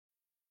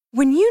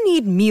When you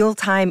need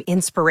mealtime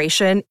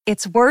inspiration,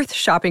 it's worth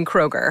shopping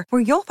Kroger,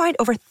 where you'll find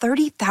over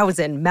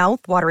 30,000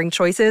 mouth-watering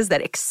choices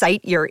that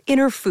excite your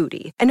inner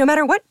foodie. And no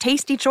matter what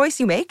tasty choice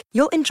you make,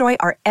 you'll enjoy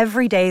our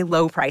everyday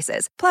low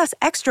prices, plus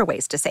extra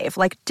ways to save,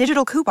 like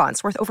digital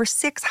coupons worth over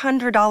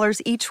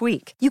 $600 each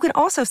week. You can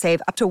also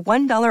save up to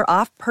 $1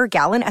 off per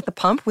gallon at the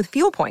pump with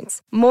fuel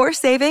points. More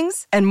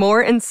savings and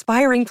more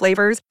inspiring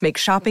flavors make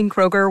shopping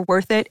Kroger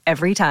worth it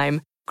every time.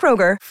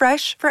 Kroger,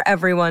 fresh for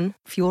everyone.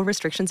 Fuel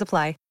restrictions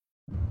apply.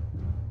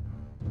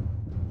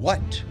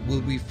 What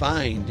will we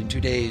find in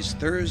today's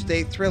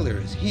Thursday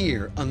thrillers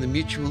here on the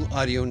Mutual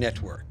Audio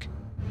Network?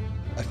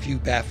 A few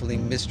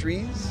baffling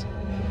mysteries?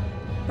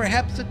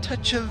 Perhaps a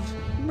touch of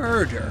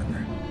murder?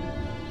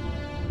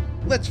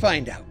 Let's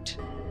find out.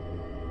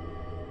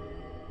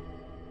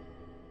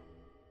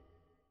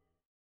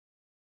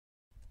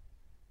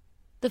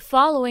 The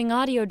following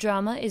audio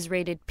drama is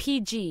rated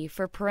PG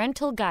for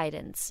parental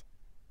guidance.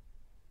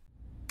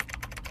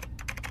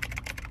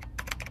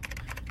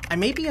 I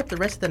may be up the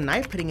rest of the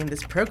night putting in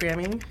this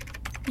programming.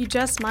 You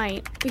just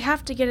might. We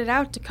have to get it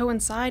out to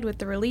coincide with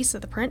the release of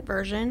the print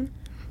version.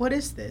 What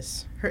is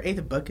this? Her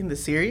 8th book in the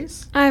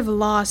series? I've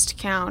lost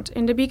count,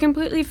 and to be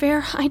completely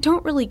fair, I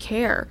don't really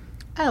care.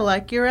 I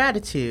like your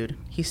attitude,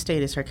 he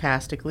stated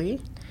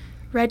sarcastically.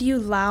 Read you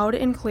loud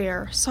and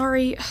clear.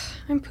 Sorry,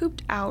 I'm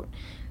pooped out.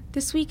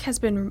 This week has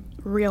been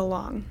real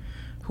long.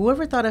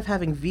 Whoever thought of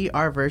having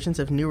VR versions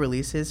of new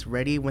releases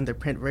ready when the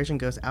print version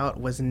goes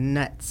out was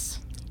nuts.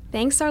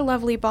 Thanks, our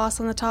lovely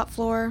boss on the top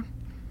floor.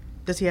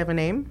 Does he have a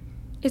name?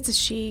 It's a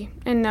she,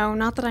 and no,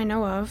 not that I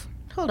know of.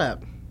 Hold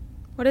up.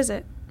 What is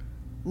it?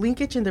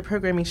 Linkage in the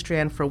programming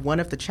strand for one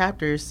of the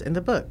chapters in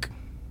the book.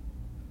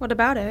 What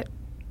about it?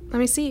 Let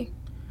me see.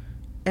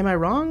 Am I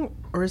wrong,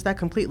 or is that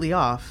completely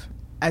off?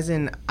 As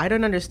in, I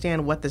don't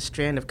understand what the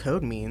strand of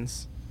code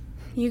means.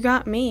 You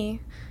got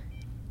me.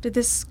 Did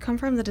this come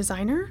from the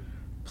designer?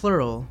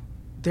 Plural.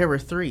 There were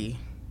 3.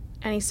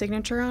 Any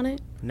signature on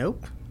it?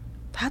 Nope.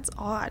 That's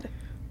odd.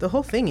 The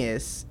whole thing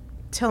is,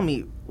 tell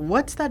me,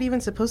 what's that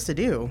even supposed to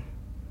do?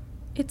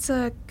 It's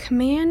a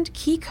command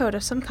key code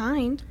of some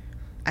kind.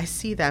 I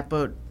see that,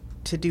 but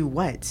to do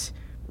what?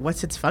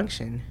 What's its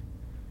function?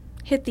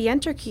 Hit the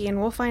enter key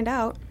and we'll find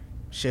out.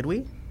 Should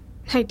we?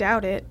 I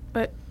doubt it,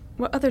 but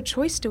what other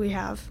choice do we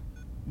have?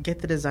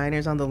 Get the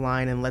designers on the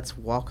line and let's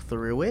walk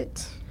through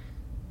it?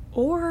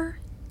 Or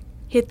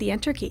hit the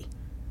enter key.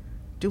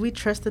 Do we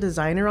trust the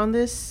designer on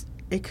this?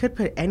 It could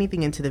put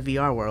anything into the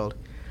VR world.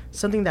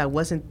 Something that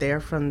wasn't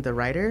there from the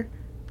writer.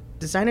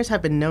 Designers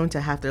have been known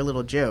to have their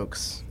little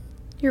jokes.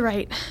 You're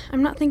right.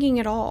 I'm not thinking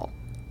at all.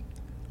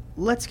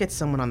 Let's get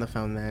someone on the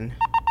phone then.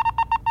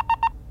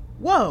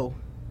 Whoa!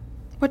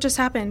 What just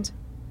happened?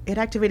 It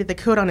activated the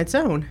code on its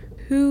own.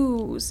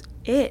 Who's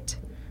it?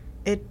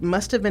 It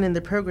must have been in the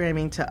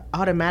programming to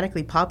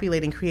automatically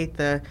populate and create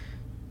the...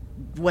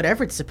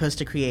 whatever it's supposed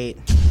to create.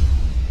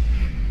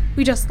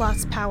 We just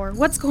lost power.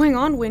 What's going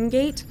on,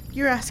 Wingate?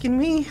 You're asking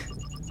me?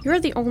 You're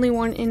the only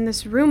one in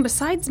this room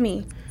besides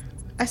me.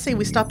 I say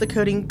we stop the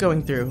coding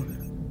going through.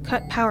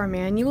 Cut power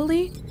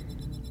manually?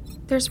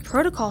 There's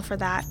protocol for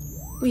that.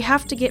 We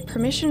have to get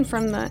permission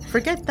from the...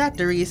 Forget that,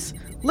 Doris.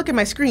 Look at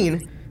my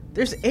screen.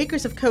 There's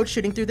acres of code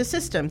shooting through the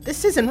system.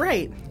 This isn't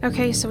right.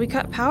 Okay, so we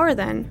cut power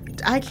then.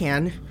 I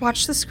can.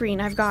 Watch the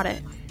screen. I've got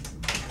it.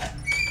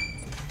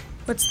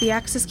 What's the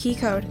access key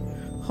code?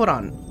 Hold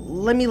on.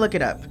 Let me look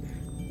it up.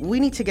 We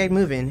need to get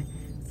moving.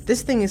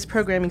 This thing is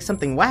programming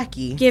something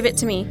wacky. Give it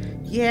to me.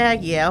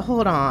 Yeah,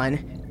 hold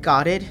on.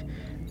 Got it.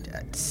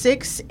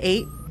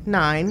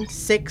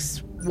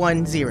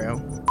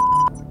 689610.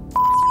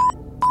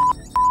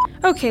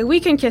 Okay, we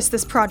can kiss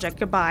this project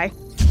goodbye.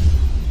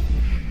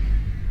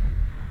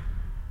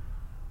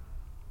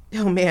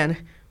 Oh man,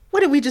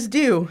 what did we just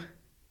do?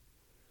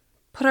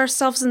 Put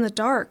ourselves in the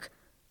dark.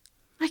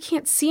 I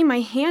can't see my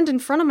hand in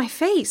front of my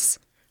face.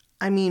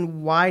 I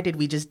mean, why did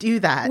we just do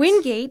that?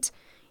 Wingate,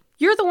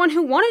 you're the one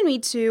who wanted me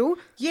to.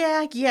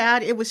 Yeah,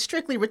 it was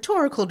strictly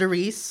rhetorical,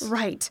 Doris.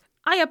 Right.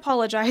 I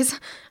apologize.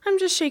 I'm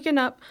just shaken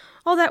up.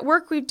 All that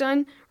work we've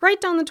done, right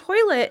down the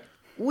toilet.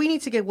 We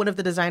need to get one of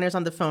the designers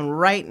on the phone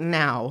right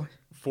now.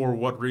 For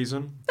what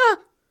reason?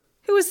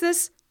 Who is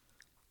this?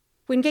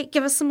 Wingate,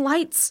 give us some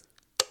lights.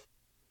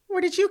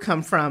 Where did you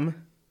come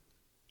from?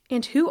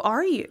 And who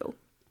are you?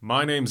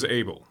 My name's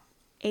Abel.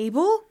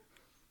 Abel?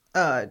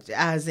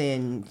 As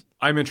in...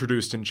 I'm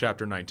introduced in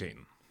Chapter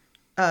 19.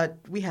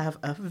 We have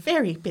a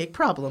very big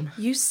problem.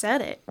 You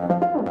said it.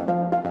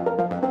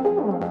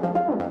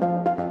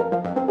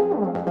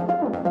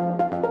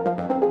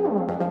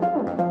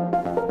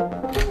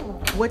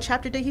 What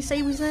chapter did he say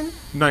he was in?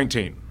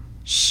 19.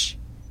 Shh.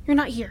 You're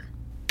not here.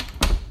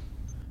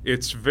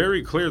 It's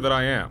very clear that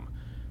I am.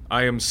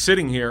 I am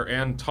sitting here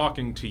and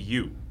talking to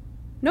you.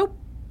 Nope.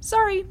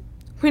 Sorry.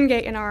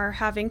 Wingate and I are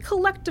having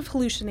collective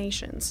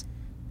hallucinations.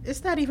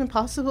 Is that even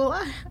possible?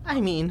 I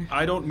mean...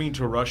 I don't mean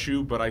to rush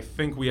you, but I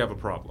think we have a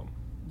problem.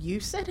 You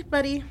said it,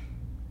 buddy.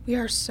 We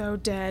are so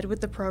dead with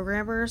the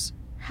programmers.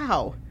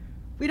 How?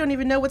 We don't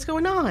even know what's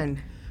going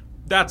on.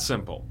 That's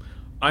simple.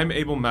 I'm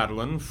Abel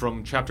Madeline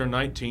from Chapter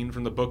 19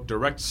 from the book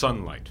Direct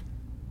Sunlight.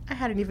 I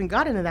hadn't even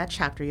gotten to that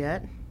chapter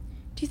yet.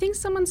 Do you think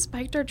someone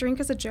spiked our drink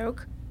as a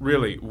joke?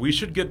 Really, we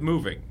should get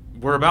moving.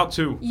 We're about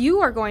to... You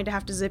are going to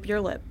have to zip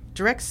your lip.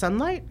 Direct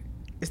Sunlight?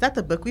 Is that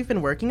the book we've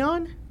been working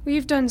on?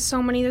 We've done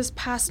so many this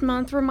past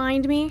month,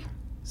 remind me.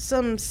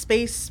 Some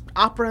space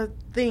opera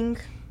thing?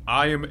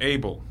 I am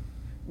Abel.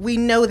 We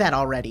know that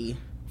already.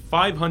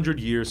 500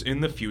 years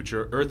in the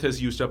future, Earth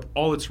has used up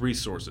all its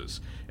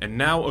resources, and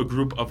now a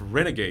group of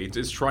renegades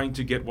is trying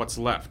to get what's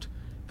left.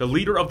 The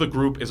leader of the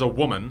group is a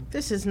woman.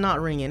 This is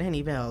not ringing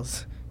any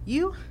bells.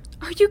 You?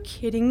 Are you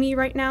kidding me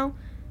right now?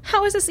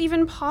 How is this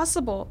even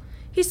possible?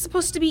 He's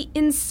supposed to be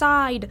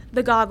inside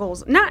the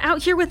goggles, not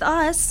out here with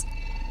us.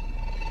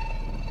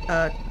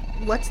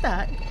 What's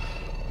that?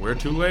 We're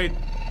too late.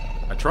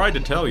 I tried to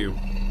tell you.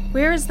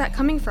 Where is that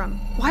coming from?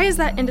 Why is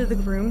that end of the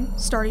room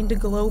starting to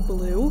glow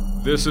blue?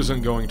 This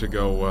isn't going to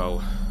go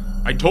well.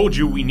 I told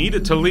you we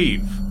needed to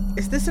leave.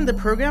 Is this in the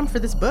program for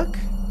this book?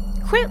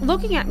 Quit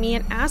looking at me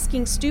and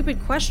asking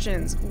stupid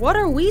questions. What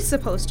are we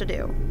supposed to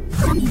do?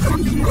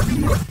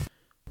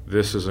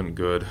 This isn't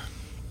good.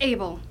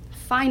 Abel,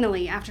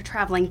 finally, after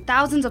traveling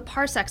thousands of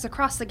parsecs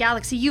across the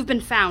galaxy, you've been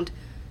found.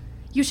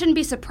 You shouldn't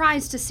be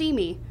surprised to see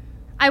me.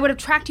 I would have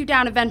tracked you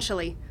down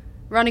eventually.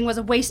 Running was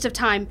a waste of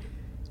time.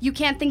 You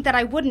can't think that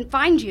I wouldn't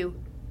find you.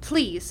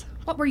 Please,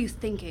 what were you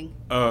thinking?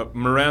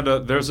 Miranda,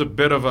 there's a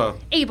bit of a...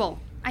 Abel,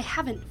 I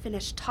haven't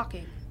finished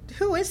talking.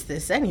 Who is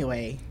this,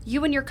 anyway?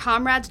 You and your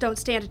comrades don't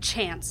stand a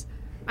chance.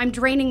 I'm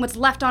draining what's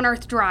left on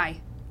Earth dry.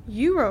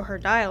 You wrote her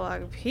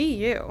dialogue,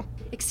 P.U.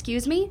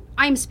 Excuse me?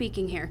 I'm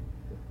speaking here.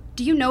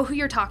 Do you know who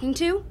you're talking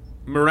to?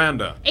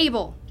 Miranda.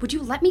 Abel, would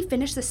you let me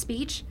finish the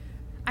speech?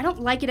 I don't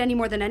like it any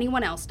more than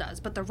anyone else does,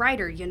 but the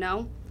writer, you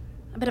know?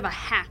 A bit of a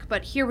hack,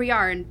 but here we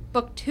are in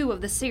book 2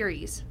 of the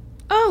series.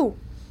 Oh!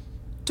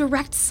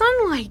 Direct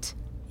Sunlight!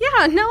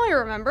 Yeah, now I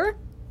remember.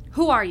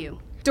 Who are you?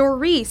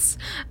 Doris.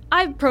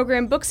 I've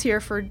programmed books here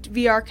for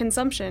VR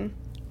consumption.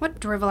 What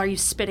drivel are you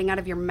spitting out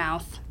of your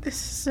mouth? This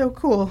is so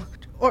cool.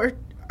 Or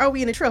are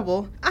we in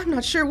trouble? I'm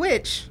not sure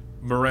which.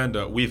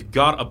 Miranda, we've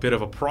got a bit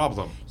of a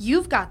problem.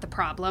 You've got the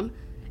problem.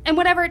 And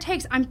whatever it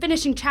takes, I'm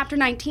finishing Chapter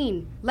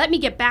 19. Let me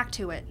get back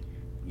to it.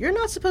 You're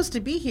not supposed to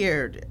be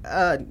here,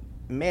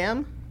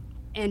 ma'am.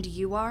 And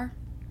you are?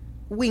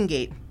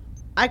 Wingate.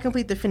 I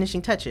complete the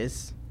finishing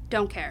touches.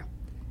 Don't care.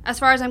 As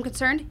far as I'm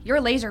concerned,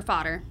 you're laser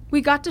fodder.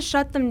 We got to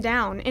shut them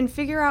down and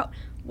figure out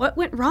what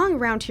went wrong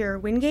around here,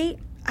 Wingate.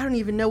 I don't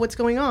even know what's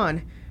going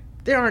on.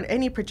 There aren't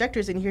any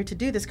projectors in here to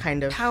do this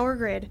kind of... Power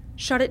grid.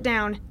 Shut it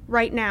down.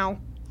 Right now.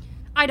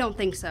 I don't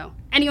think so.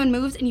 Anyone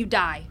moves and you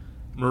die.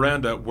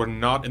 Miranda, we're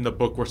not in the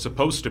book we're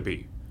supposed to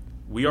be.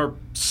 We are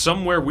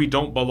somewhere we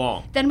don't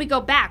belong. Then we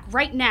go back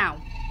right now.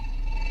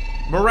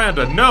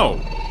 Miranda, no!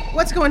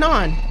 What's going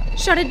on?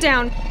 Shut it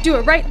down. Do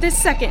it right this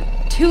second.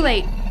 Too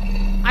late.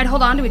 I'd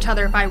hold on to each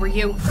other if I were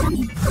you.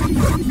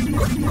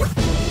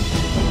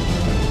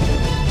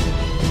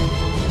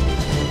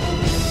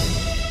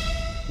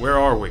 Where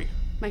are we?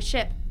 My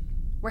ship.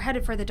 We're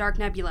headed for the Dark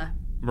Nebula.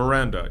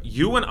 Miranda,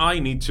 you and I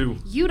need to...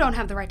 You don't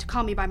have the right to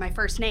call me by my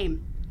first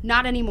name.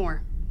 Not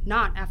anymore.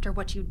 Not after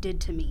what you did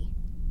to me.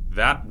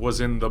 That was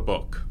in the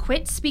book.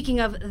 Quit speaking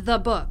of the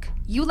book.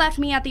 You left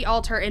me at the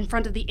altar in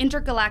front of the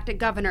intergalactic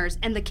governors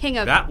and the king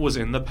of... That was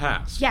in the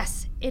past.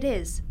 Yes, it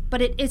is.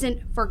 But it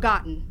isn't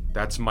forgotten.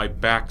 That's my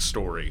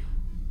backstory.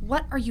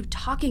 What are you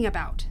talking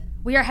about?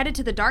 We are headed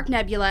to the Dark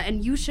Nebula,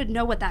 and you should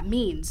know what that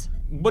means.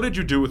 What did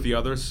you do with the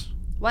others?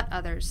 What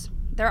others?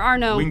 There are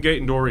no... Wingate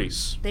and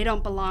Doris. They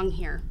don't belong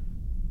here.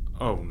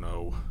 Oh,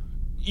 no.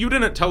 You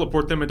didn't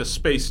teleport them into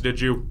space, did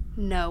you?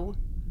 No.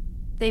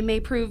 They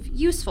may prove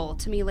useful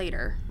to me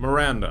later.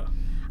 Miranda.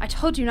 I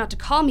told you not to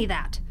call me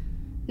that.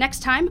 Next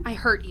time, I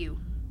hurt you.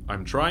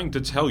 I'm trying to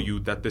tell you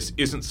that this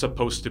isn't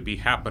supposed to be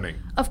happening.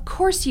 Of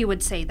course you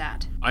would say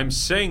that. I'm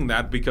saying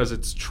that because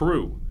it's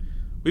true.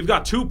 We've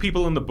got 2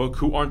 people in the book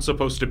who aren't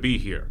supposed to be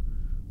here.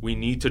 We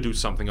need to do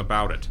something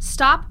about it.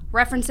 Stop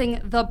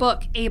referencing the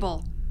book,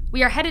 Abel.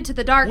 We are headed to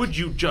the Dark... Would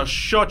you just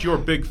shut your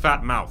big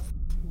fat mouth?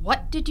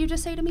 What did you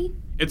just say to me?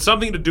 It's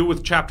something to do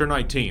with Chapter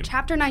 19.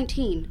 Chapter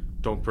 19.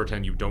 Don't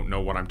pretend you don't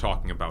know what I'm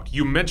talking about.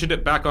 You mentioned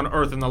it back on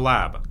Earth in the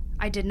lab.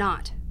 I did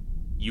not.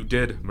 You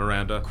did,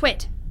 Miranda.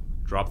 Quit.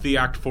 Drop the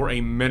act for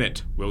a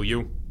minute, will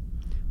you?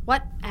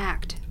 What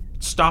act?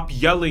 Stop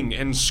yelling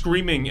and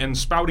screaming and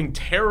spouting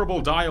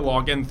terrible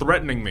dialogue and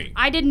threatening me.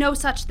 I did no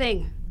such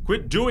thing.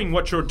 Quit doing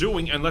what you're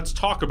doing and let's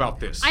talk about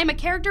this. I am a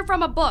character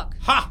from a book.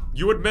 Ha!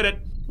 You admit it.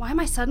 Why am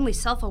I suddenly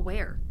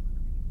self-aware?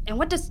 And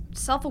what does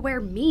self-aware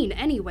mean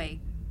anyway?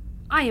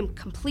 I am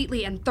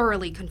completely and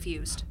thoroughly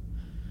confused.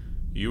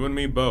 You and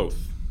me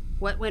both.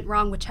 What went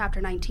wrong with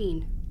Chapter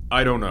 19?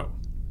 I don't know.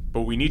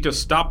 But we need to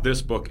stop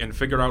this book and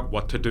figure out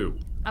what to do.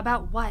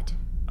 About what?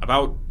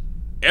 About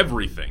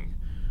everything.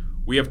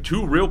 We have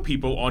 2 real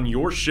people on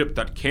your ship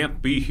that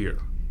can't be here.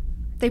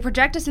 They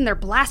project us in their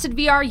blasted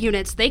VR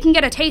units. They can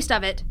get a taste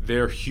of it.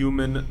 They're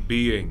human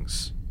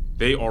beings.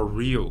 They are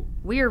real.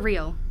 We're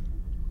real.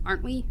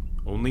 Aren't we?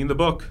 Only in the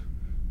book.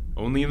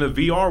 Only in the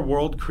VR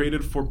world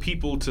created for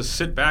people to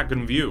sit back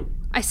and view.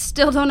 I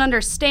still don't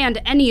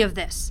understand any of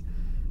this.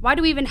 Why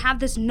do we even have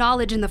this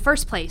knowledge in the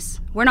first place?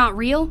 We're not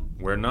real?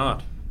 We're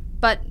not.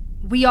 But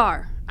we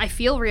are. I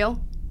feel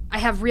real. I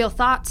have real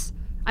thoughts.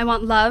 I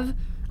want love.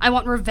 I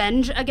want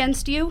revenge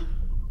against you.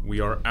 We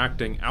are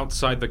acting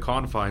outside the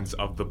confines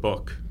of the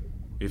book.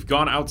 We've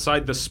gone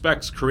outside the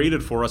specs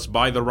created for us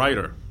by the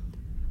writer.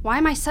 Why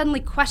am I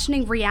suddenly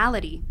questioning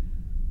reality?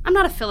 I'm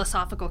not a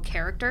philosophical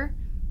character.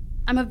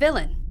 I'm a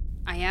villain.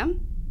 I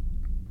am?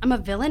 I'm a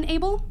villain,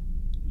 Abel?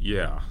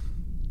 Yeah.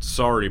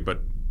 Sorry,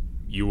 but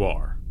you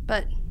are.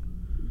 But...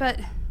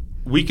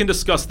 We can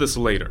discuss this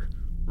later.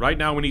 Right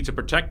now we need to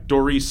protect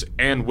Doris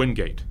and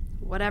Wingate.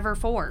 Whatever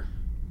for?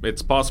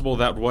 It's possible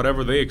that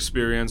whatever they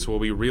experience will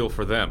be real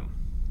for them.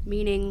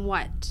 Meaning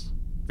what?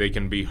 They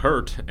can be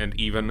hurt and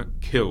even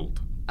killed.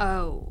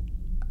 Oh,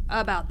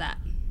 about that.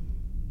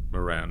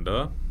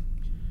 Miranda,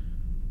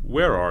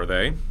 where are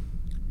they?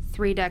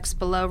 3 decks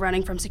below,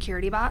 running from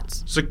security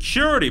bots.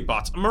 Security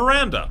bots!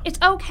 Miranda! It's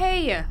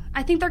okay.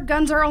 I think their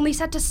guns are only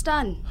set to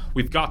stun.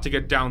 We've got to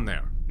get down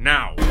there.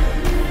 Now!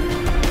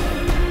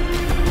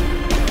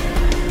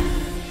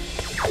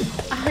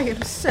 I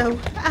am so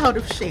out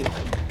of shape.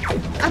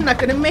 I'm not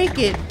gonna make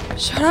it.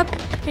 Shut up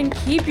and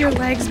keep your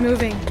legs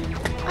moving.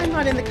 I'm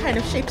not in the kind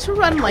of shape to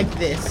run like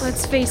this.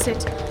 Let's face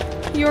it,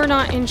 you're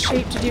not in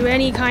shape to do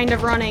any kind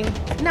of running.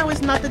 Now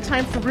is not the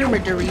time for rumor,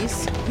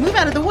 Doris. Move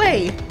out of the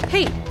way.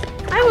 Hey,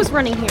 I was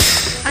running here.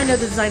 I know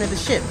the design of the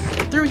ship.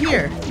 Through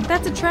here.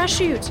 That's a trash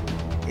chute.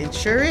 It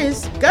sure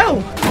is.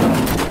 Go!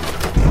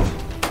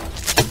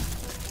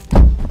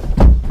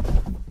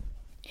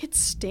 It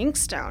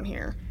stinks down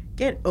here.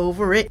 Get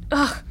over it.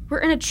 Ugh, we're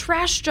in a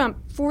trash dump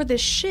for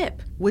this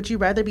ship. Would you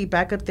rather be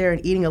back up there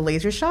and eating a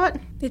laser shot?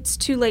 It's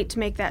too late to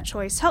make that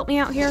choice. Help me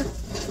out here.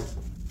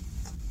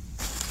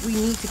 We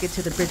need to get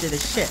to the bridge of the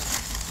ship.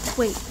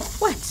 Wait,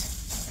 What?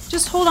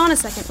 just hold on a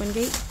second,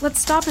 Wingate.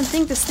 Let's stop and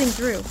think this thing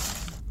through.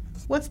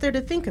 What's there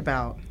to think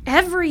about?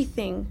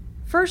 Everything.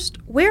 First,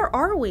 where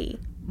are we?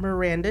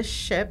 Miranda's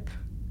ship.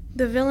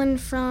 The villain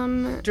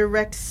from...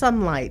 Direct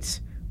sunlight.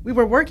 We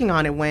were working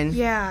on it when...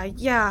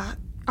 Yeah.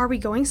 Are we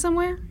going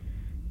somewhere?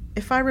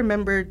 If I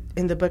remember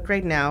in the book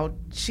right now,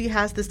 she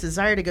has this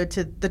desire to go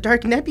to the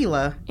Dark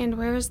Nebula And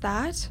where is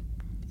that?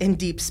 in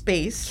deep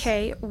space.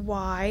 Okay,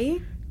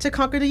 why? To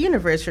conquer the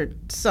universe or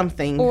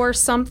something. Or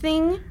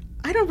something?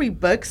 I don't read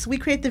books. We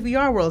create the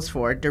VR worlds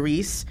for it,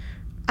 Doris.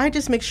 I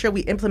just make sure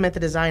we implement the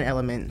design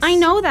elements. I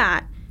know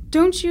that.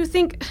 Don't you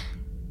think...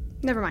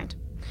 Never mind.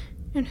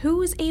 And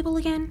who is Abel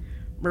again?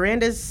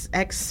 Miranda's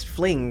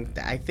ex-fling,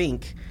 I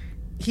think.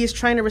 He is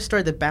trying to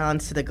restore the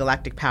balance to the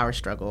galactic power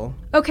struggle.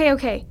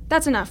 Okay.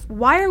 That's enough.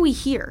 Why are we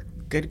here?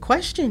 Good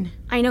question.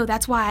 I know,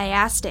 that's why I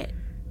asked it.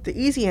 The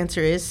easy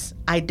answer is,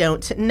 I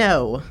don't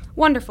know.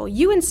 Wonderful.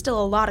 You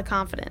instill a lot of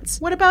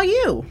confidence. What about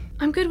you?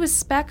 I'm good with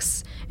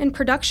specs and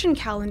production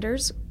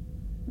calendars.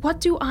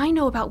 What do I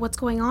know about what's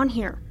going on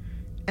here?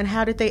 And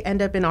how did they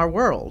end up in our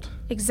world?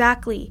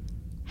 Exactly.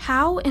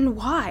 How and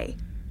why?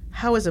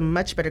 How is a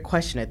much better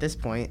question at this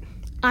point.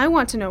 I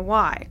want to know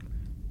why.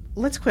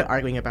 Let's quit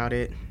arguing about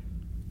it.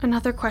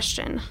 Another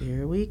question.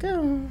 Here we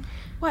go.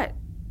 What?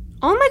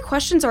 All my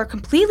questions are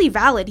completely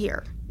valid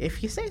here.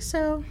 If you say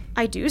so.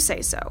 I do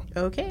say so.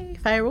 Okay,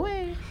 fire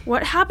away.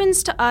 What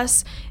happens to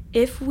us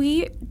if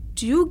we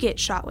do get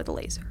shot with a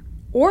laser?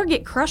 Or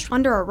get crushed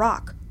under a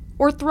rock?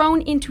 Or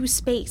thrown into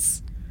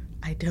space?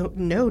 I don't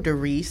know,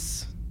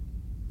 Doris.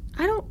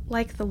 I don't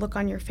like the look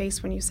on your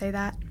face when you say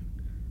that.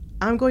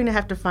 I'm going to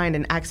have to find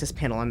an access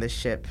panel on this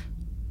ship.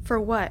 For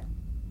what?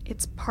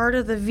 It's part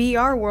of the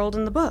VR world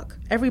in the book.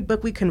 Every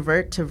book we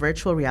convert to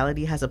virtual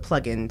reality has a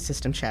plug-in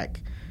system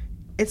check.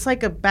 It's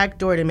like a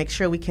backdoor to make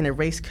sure we can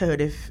erase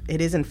code if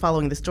it isn't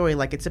following the story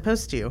like it's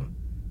supposed to.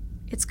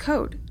 It's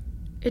code.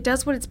 It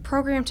does what it's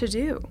programmed to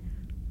do.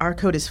 Our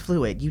code is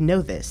fluid, you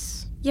know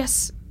this.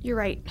 Yes, you're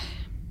right.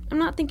 I'm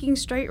not thinking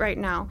straight right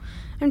now.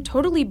 I'm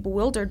totally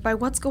bewildered by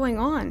what's going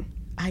on.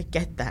 I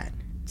get that.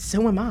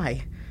 So am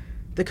I.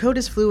 The code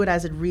is fluid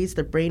as it reads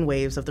the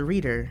brainwaves of the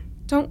reader.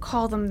 Don't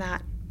call them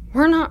that.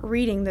 We're not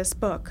reading this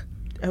book.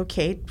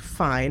 Okay,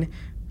 fine.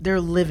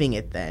 They're living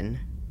it then.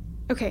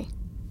 Okay,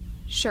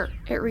 sure.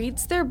 It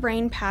reads their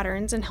brain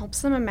patterns and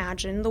helps them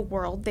imagine the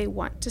world they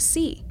want to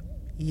see.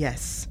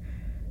 Yes.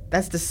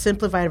 That's the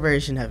simplified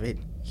version of it.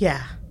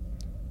 Yeah.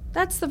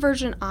 That's the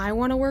version I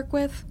want to work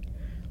with.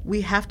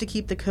 We have to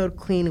keep the code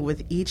clean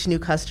with each new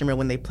customer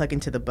when they plug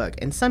into the book,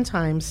 and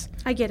sometimes...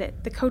 I get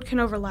it. The code can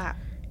overlap.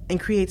 And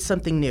create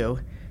something new.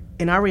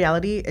 In our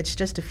reality, it's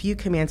just a few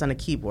commands on a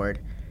keyboard.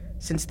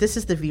 Since this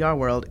is the VR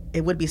world,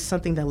 it would be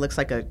something that looks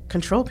like a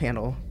control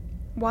panel.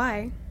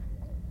 Why?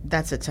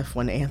 That's a tough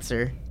one to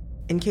answer.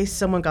 In case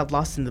someone got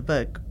lost in the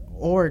book,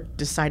 or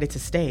decided to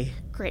stay.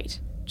 Great.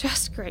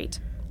 Just great.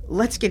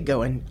 Let's get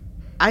going.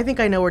 I think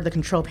I know where the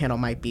control panel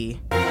might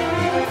be.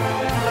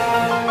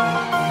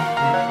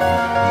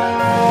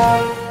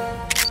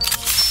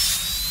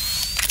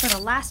 For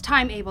the last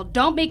time, Abel,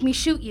 don't make me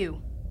shoot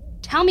you.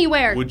 Tell me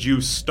where. Would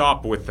you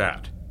stop with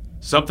that?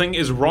 Something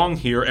is wrong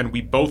here, and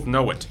we both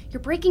know it. You're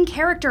breaking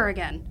character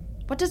again.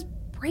 What does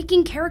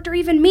breaking character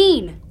even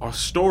mean? Our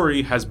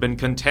story has been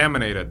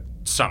contaminated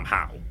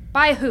somehow.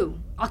 By who?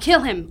 I'll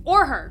kill him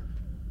or her.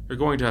 You're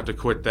going to have to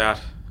quit that,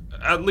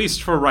 at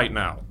least for right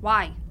now.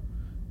 Why?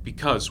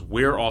 Because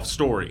we're off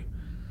story.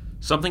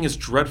 Something is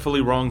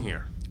dreadfully wrong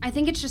here. I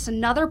think it's just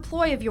another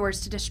ploy of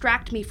yours to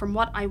distract me from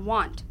what I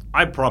want.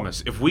 I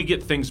promise, if we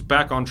get things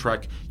back on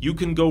track, you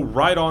can go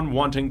right on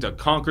wanting to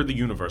conquer the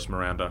universe,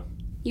 Miranda.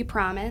 You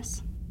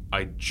promise?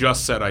 I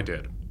just said I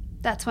did.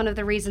 That's one of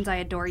the reasons I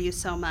adore you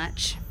so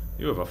much.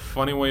 You have a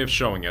funny way of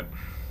showing it.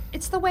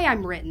 It's the way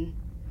I'm written.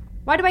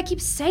 Why do I keep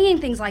saying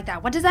things like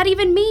that? What does that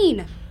even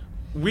mean?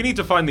 We need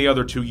to find the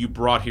other two you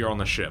brought here on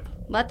the ship.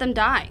 Let them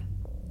die.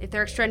 If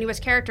they're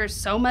extraneous characters,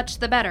 so much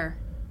the better.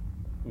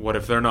 What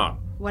if they're not?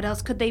 What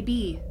else could they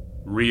be?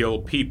 Real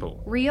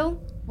people. Real?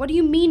 What do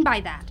you mean by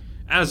that?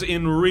 As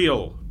in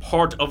real.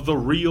 Part of the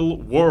real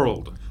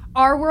world.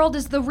 Our world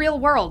is the real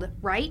world,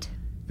 right?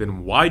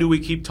 Then why do we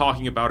keep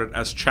talking about it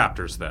as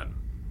chapters then?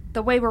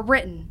 The way we're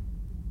written.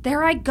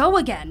 There I go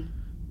again.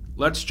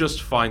 Let's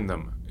just find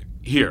them.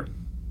 Here.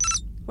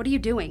 What are you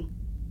doing?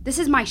 This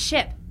is my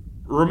ship.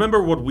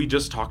 Remember what we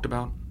just talked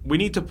about? We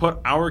need to put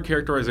our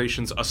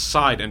characterizations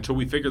aside until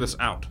we figure this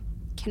out.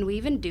 Can we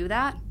even do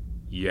that?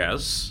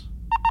 Yes.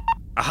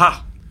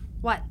 Aha!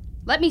 What?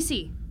 Let me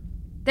see.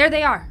 There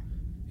they are.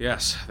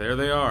 Yes, there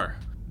they are.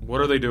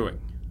 What are they doing?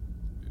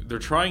 They're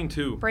trying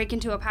to... Break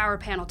into a power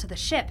panel to the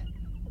ship.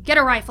 Get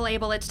a rifle,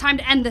 Abel. It's time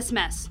to end this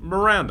mess.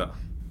 Miranda.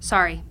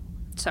 Sorry.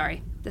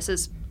 This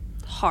is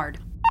hard.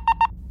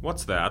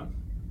 What's that?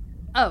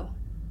 Oh.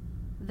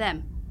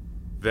 Them.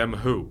 Them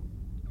who?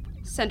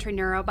 Sentry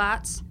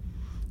neurobots.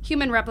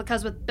 Human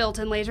replicas with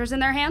built-in lasers in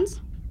their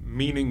hands.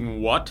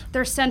 Meaning what?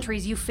 They're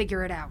sentries, you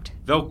figure it out.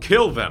 They'll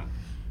kill them.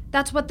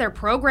 That's what they're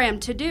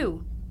programmed to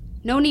do.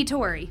 No need to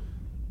worry.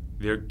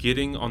 They're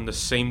getting on the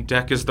same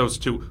deck as those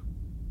two.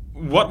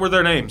 What were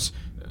their names?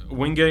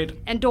 Wingate?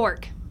 And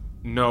Dork.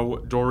 No,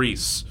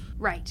 Doris.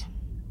 Right.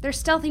 They're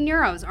stealthy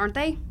neuros, aren't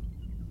they?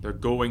 They're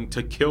going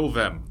to kill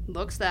them.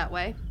 Looks that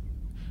way.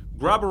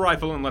 Grab a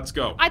rifle and let's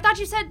go. I thought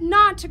you said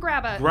not to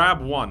grab a...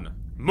 Grab one.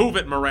 Move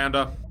it,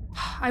 Miranda.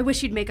 I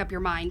wish you'd make up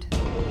your mind.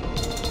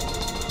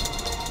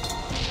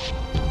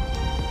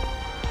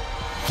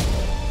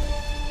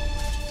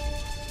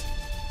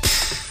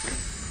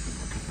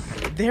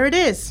 There it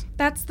is.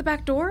 That's the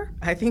back door?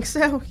 I think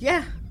so,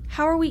 yeah.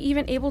 How are we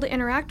even able to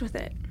interact with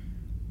it?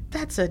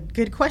 That's a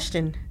good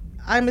question.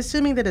 I'm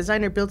assuming the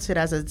designer built it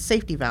as a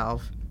safety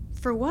valve.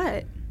 For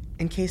what?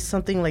 In case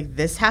something like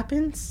this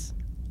happens?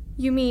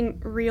 You mean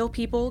real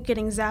people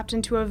getting zapped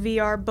into a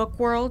VR book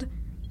world?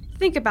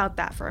 Think about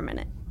that for a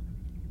minute.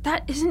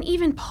 That isn't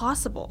even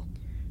possible.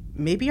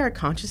 Maybe our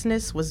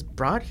consciousness was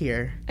brought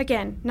here.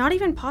 Again, not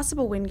even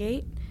possible,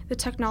 Wingate. The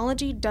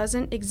technology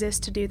doesn't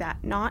exist to do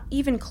that, not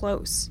even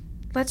close.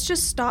 Let's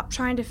just stop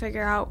trying to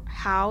figure out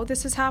how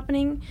this is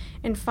happening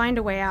and find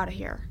a way out of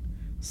here.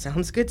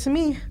 Sounds good to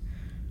me.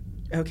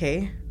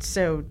 Okay,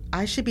 so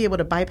I should be able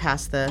to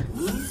bypass the...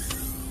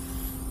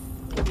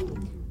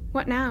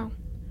 What now?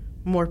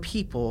 More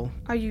people.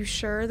 Are you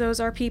sure those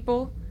are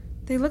people?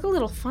 They look a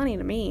little funny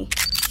to me.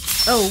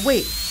 Oh,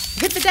 wait.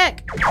 Hit the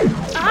deck!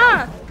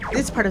 Ah!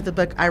 This part of the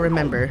book I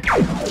remember.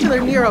 Killer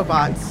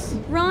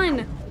neurobots.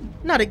 Run!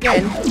 Not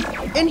again.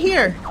 In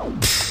here!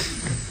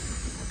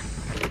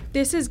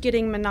 This is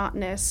getting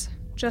monotonous,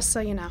 just so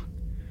you know.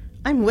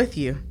 I'm with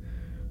you.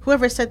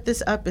 Whoever set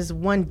this up is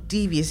one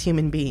devious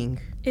human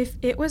being. If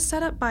it was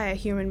set up by a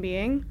human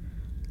being...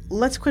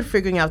 Let's quit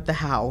figuring out the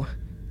how,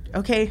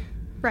 okay?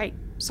 Right.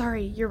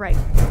 Sorry, you're right.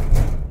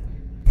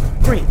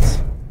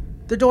 Great.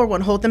 The door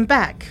won't hold them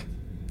back.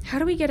 How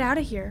do we get out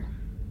of here?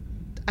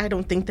 I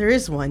don't think there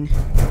is one.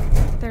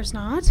 There's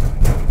not?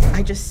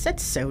 I just said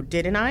so,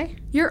 didn't I?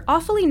 You're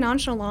awfully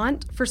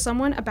nonchalant for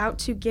someone about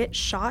to get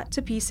shot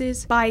to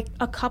pieces by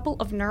a couple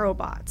of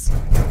neurobots.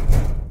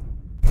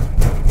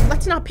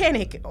 Let's not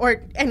panic,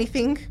 or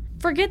anything.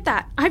 Forget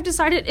that. I've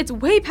decided it's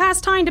way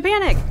past time to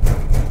panic.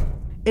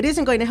 It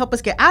isn't going to help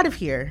us get out of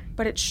here.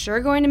 But it's sure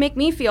going to make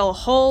me feel a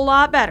whole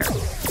lot better.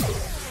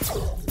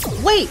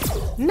 Wait!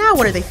 Now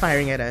what are they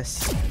firing at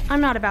us?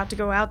 I'm not about to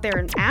go out there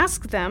and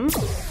ask them.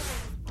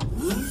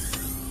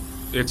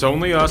 It's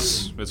only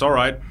us. It's all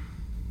right.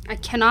 I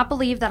cannot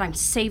believe that I'm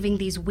saving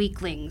these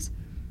weaklings.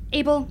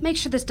 Abel, make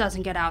sure this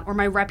doesn't get out or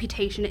my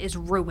reputation is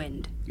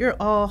ruined. You're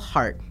all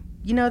heart.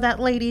 You know that,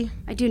 lady?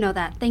 I do know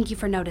that. Thank you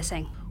for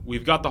noticing.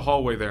 We've got the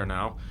hallway there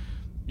now.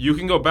 You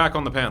can go back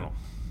on the panel.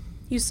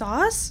 You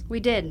saw us? We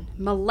did.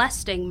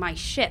 Molesting my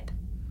ship.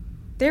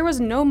 There was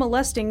no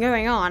molesting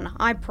going on,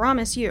 I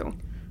promise you.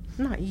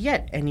 Not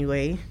yet,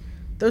 anyway.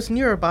 Those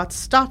neurobots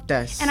stopped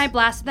us. And I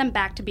blasted them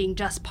back to being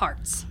just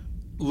parts.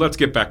 Let's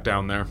get back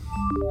down there.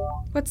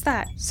 What's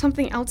that?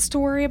 Something else to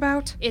worry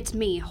about? It's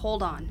me.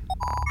 Hold on.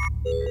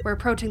 We're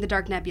approaching the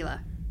Dark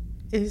Nebula.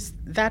 Is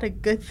that a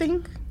good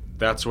thing?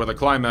 That's where the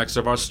climax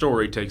of our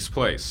story takes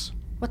place.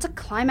 What's a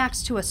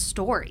climax to a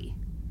story?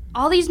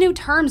 All these new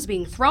terms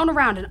being thrown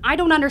around and I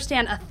don't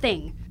understand a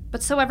thing.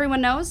 But so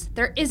everyone knows,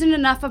 there isn't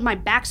enough of my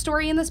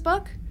backstory in this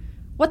book?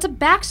 What's a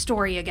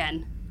backstory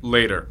again?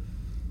 Later.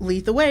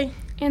 Lead the way.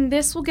 And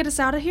this will get us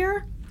out of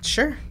here?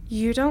 Sure.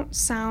 You don't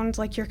sound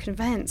like you're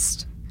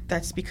convinced.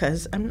 That's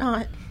because I'm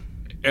not.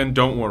 And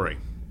don't worry.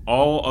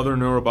 All other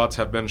neurobots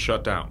have been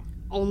shut down.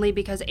 Only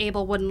because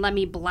Abel wouldn't let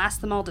me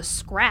blast them all to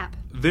scrap.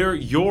 They're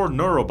your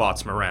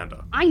neurobots,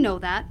 Miranda. I know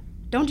that.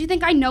 Don't you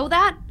think I know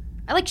that?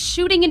 I like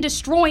shooting and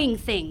destroying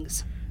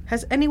things.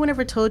 Has anyone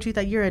ever told you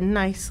that you're a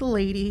nice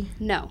lady?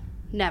 No,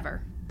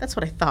 never. That's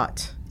what I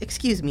thought.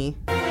 Excuse me.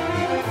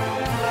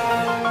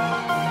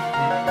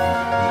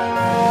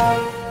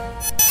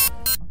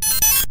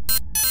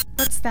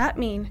 What's that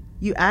mean?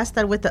 You asked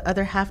that with the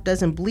other half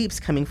dozen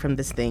bleeps coming from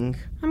this thing.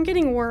 I'm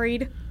getting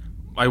worried.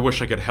 I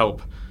wish I could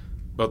help,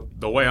 but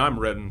the way I'm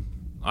written,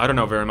 I don't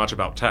know very much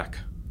about tech.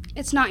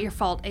 It's not your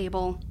fault,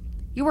 Abel.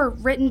 You were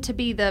written to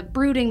be the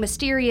brooding,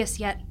 mysterious,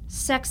 yet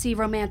sexy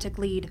romantic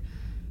lead.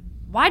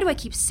 Why do I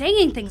keep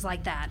saying things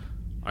like that?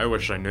 I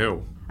wish I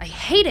knew. I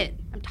hate it.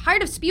 I'm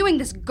tired of spewing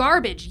this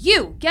garbage.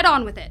 You, get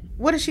on with it.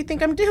 What does she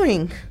think I'm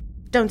doing?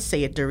 Don't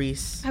say it,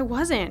 Doris. I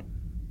wasn't.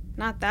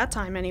 Not that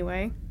time,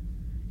 anyway.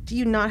 Do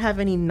you not have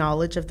any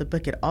knowledge of the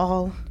book at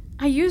all?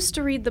 I used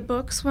to read the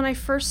books when I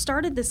first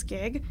started this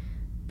gig,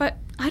 but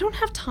I don't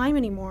have time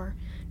anymore.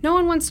 No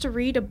one wants to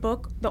read a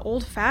book the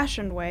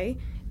old-fashioned way.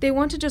 They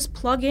want to just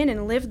plug in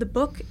and live the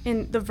book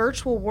in the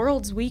virtual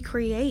worlds we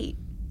create.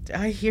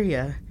 I hear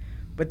ya,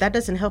 but that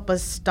doesn't help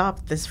us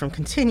stop this from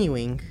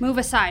continuing. Move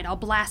aside, I'll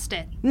blast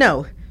it.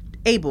 No,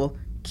 Abel,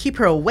 keep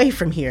her away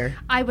from here.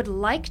 I would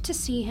like to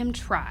see him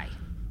try.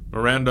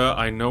 Miranda,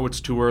 I know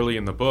it's too early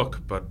in the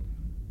book, but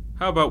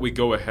how about we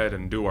go ahead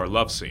and do our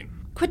love scene?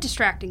 Quit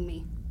distracting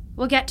me.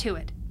 We'll get to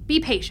it. Be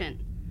patient.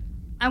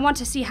 I want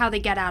to see how they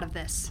get out of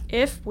this.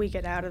 If we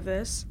get out of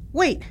this.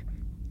 Wait,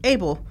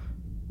 Abel,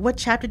 what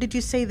chapter did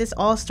you say this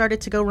all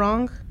started to go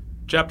wrong?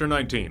 Chapter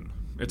 19.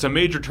 It's a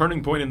major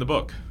turning point in the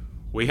book.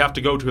 We have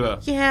to go to the...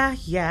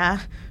 Yeah.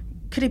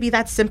 Could it be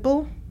that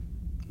simple?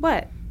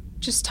 What?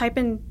 Just type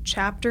in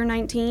chapter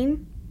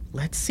 19?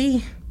 Let's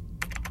see.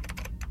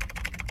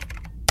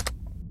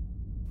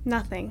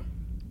 Nothing.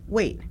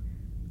 Wait,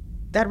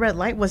 that red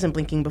light wasn't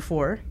blinking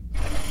before.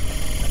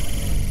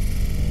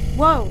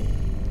 Whoa,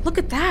 look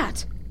at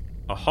that.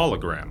 A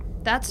hologram.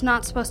 That's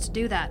not supposed to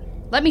do that.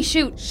 Let me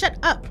shoot. Shut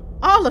up,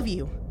 all of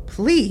you,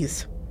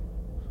 please.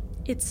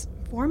 It's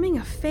forming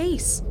a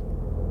face.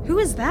 Who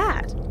is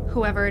that?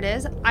 Whoever it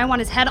is, I want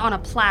his head on a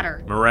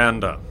platter.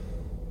 Miranda.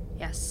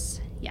 Yes.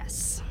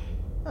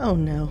 Oh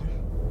no.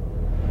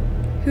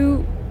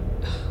 Who?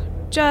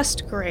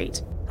 Just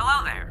great.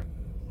 Hello there.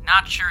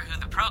 Not sure who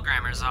the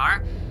programmers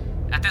are.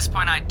 At this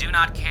point, I do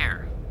not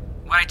care.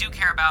 What I do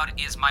care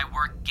about is my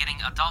work getting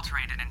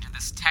adulterated into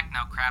this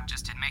techno crap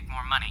just to make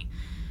more money.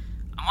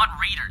 I want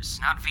readers,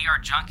 not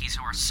VR junkies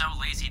who are so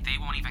lazy they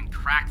won't even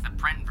crack the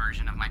print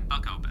version of my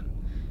book open.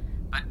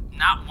 But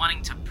not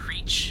wanting to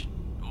preach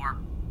or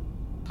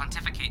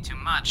pontificate too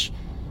much,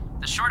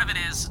 the short of it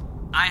is,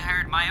 I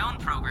hired my own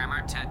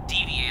programmer to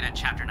deviate at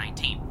chapter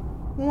 19.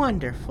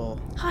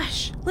 Wonderful.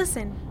 Hush,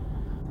 listen.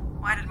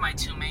 Why did my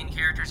two main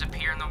characters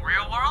appear in the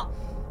real world?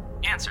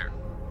 Answer: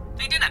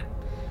 they didn't.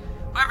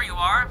 Whoever you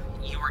are,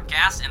 you were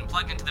gassed and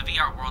plugged into the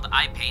VR world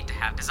I paid to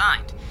have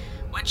designed,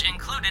 which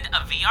included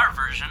a VR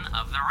version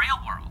of the real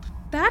world.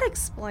 That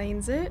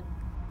explains it.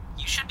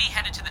 You should be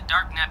headed to the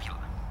Dark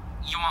Nebula.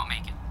 You won't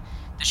make it.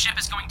 The ship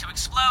is going to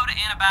explode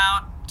in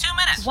about 2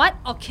 minutes. What?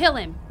 I'll kill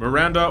him.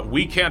 Miranda,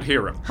 we can't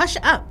hear him. Hush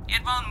up.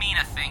 It won't mean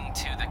a thing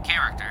to the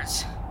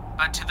characters,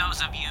 but to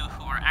those of you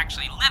who are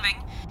actually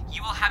living,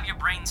 you will have your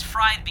brains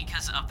fried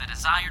because of the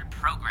desired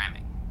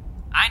programming.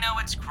 I know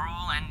it's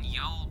cruel and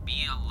you'll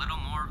be a little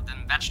more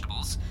than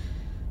vegetables,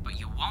 but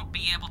you won't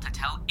be able to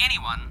tell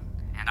anyone,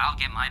 and I'll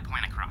get my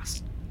point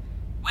across.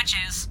 Which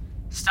is,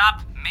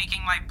 stop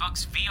making my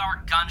books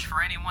VR gunge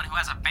for anyone who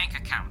has a bank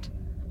account.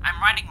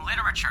 I'm writing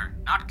literature,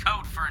 not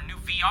code for new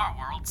VR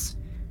worlds.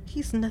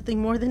 He's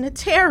nothing more than a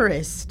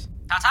terrorist.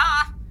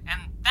 Ta-ta,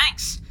 and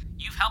thanks.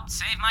 You've helped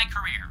save my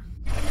career.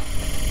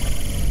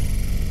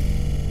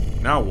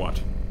 Now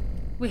what?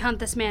 We hunt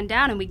this man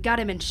down and we gut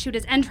him and shoot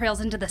his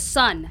entrails into the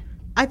sun.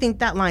 I think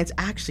that line's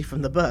actually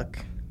from the book.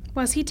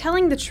 Was he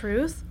telling the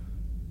truth?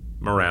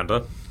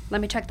 Miranda,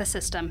 Let me check the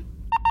system.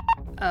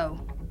 Oh.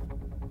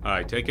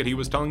 I take it he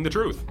was telling the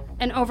truth.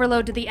 An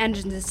overload to the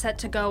engines is set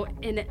to go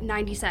in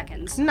 90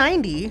 seconds.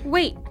 90?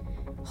 Wait,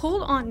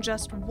 hold on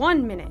just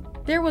 1 minute.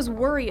 There was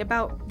worry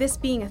about this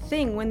being a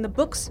thing when the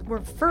books were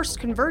first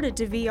converted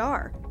to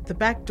VR. The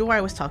back door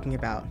I was talking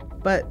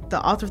about, but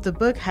the author of the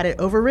book had it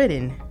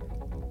overridden.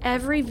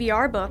 Every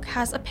VR book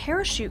has a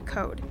parachute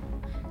code,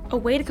 a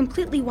way to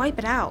completely wipe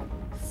it out.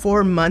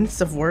 4 months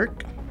of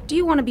work? Do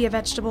you want to be a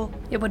vegetable?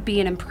 It would be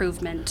an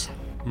improvement.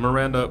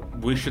 Miranda,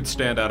 we should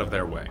stand out of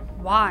their way.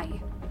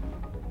 Why?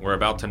 We're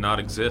about to not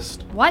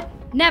exist. What?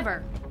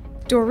 Never.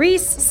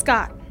 Doris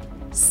Scott,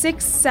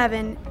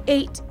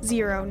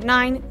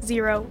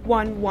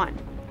 67809011.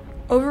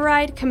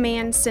 Override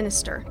Command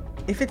Sinister.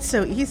 If it's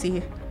so easy,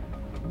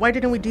 why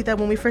didn't we do that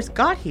when we first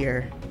got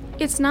here?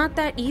 It's not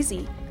that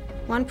easy.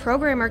 One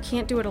programmer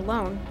can't do it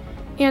alone.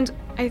 And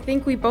I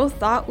think we both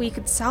thought we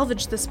could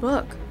salvage this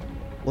book.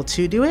 Will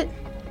 2 do it?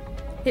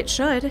 It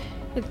should.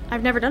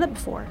 I've never done it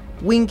before.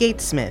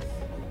 Wingate Smith,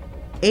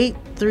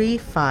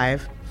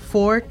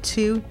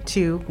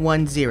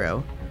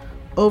 835-42210.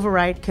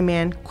 Override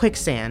command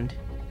quicksand.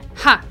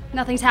 Ha!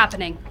 Nothing's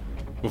happening.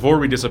 Before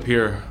we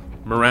disappear,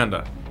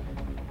 Miranda,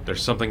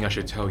 there's something I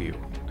should tell you.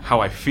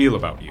 How I feel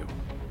about you.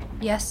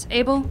 Yes,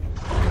 Abel?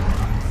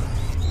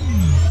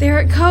 There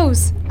it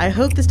goes. I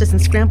hope this doesn't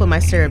scramble my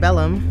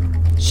cerebellum.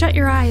 Shut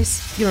your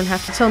eyes. You don't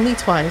have to tell me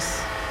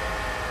twice.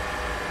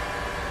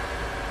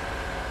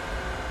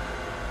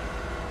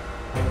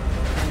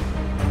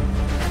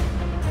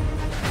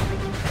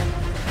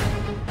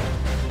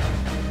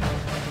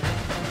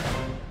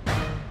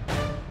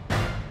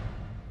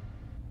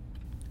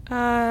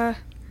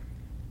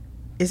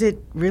 Is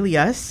it really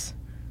us?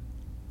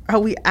 Are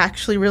we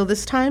actually real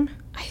this time?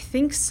 I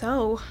think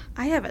so.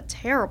 I have a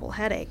terrible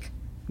headache.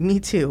 Me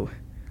too.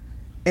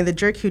 And the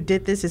jerk who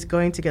did this is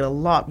going to get a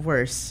lot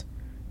worse.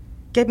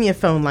 Get me a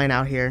phone line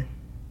out here.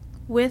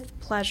 With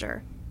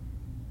pleasure.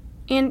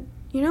 And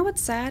you know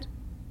what's sad?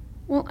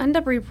 We'll end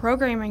up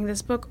reprogramming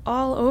this book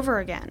all over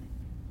again.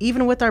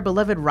 Even with our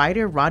beloved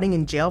writer rotting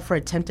in jail for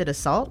attempted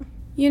assault?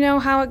 You know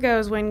how it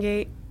goes,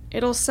 Wingate.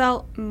 It'll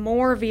sell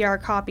more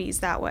VR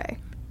copies that way.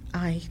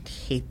 I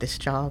hate this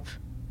job.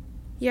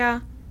 Yeah,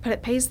 but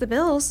it pays the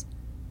bills.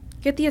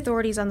 Get the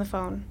authorities on the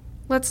phone.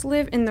 Let's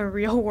live in the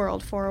real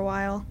world for a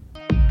while.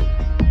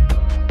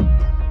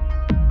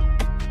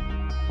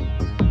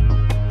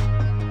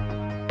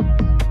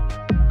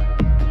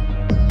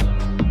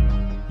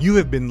 You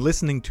have been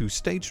listening to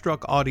Stage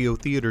Struck Audio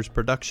Theater's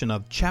production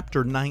of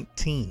Chapter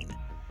 19.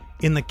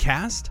 In the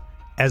cast,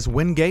 as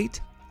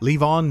Wingate,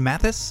 Levon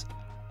Mathis;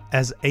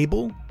 as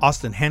Abel,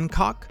 Austin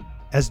Hancock;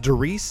 as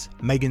Doris,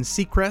 Megan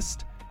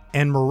Seacrest;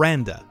 and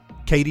Miranda,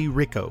 Katie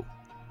Rico.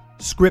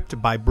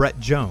 Script by Brett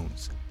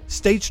Jones.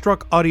 Stage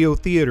Struck Audio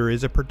Theater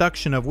is a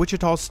production of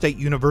Wichita State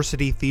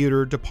University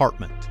Theater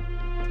Department.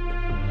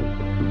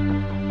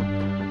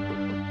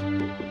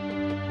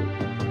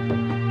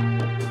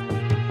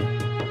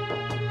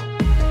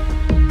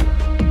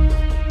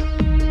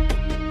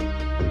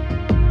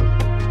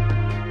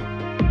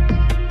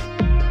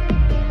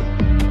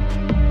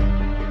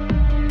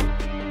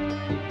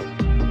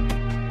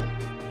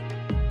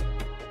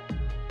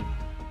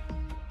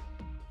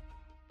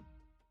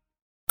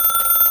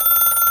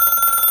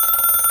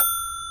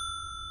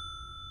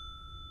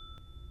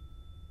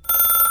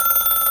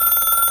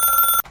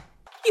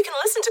 You can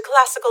listen to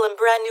classical and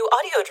brand new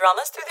audio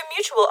dramas through the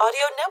Mutual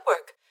Audio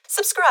Network.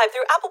 Subscribe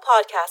through Apple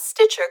Podcasts,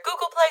 Stitcher,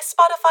 Google Play,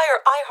 Spotify,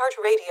 or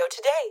iHeartRadio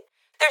today.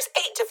 There's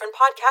 8 different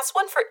podcasts,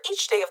 one for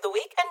each day of the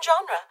week and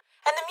genre,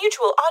 and the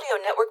Mutual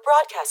Audio Network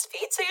broadcast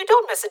feed so you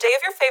don't miss a day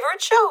of your favorite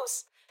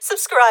shows.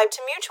 Subscribe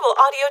to Mutual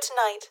Audio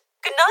tonight.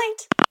 Good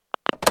night.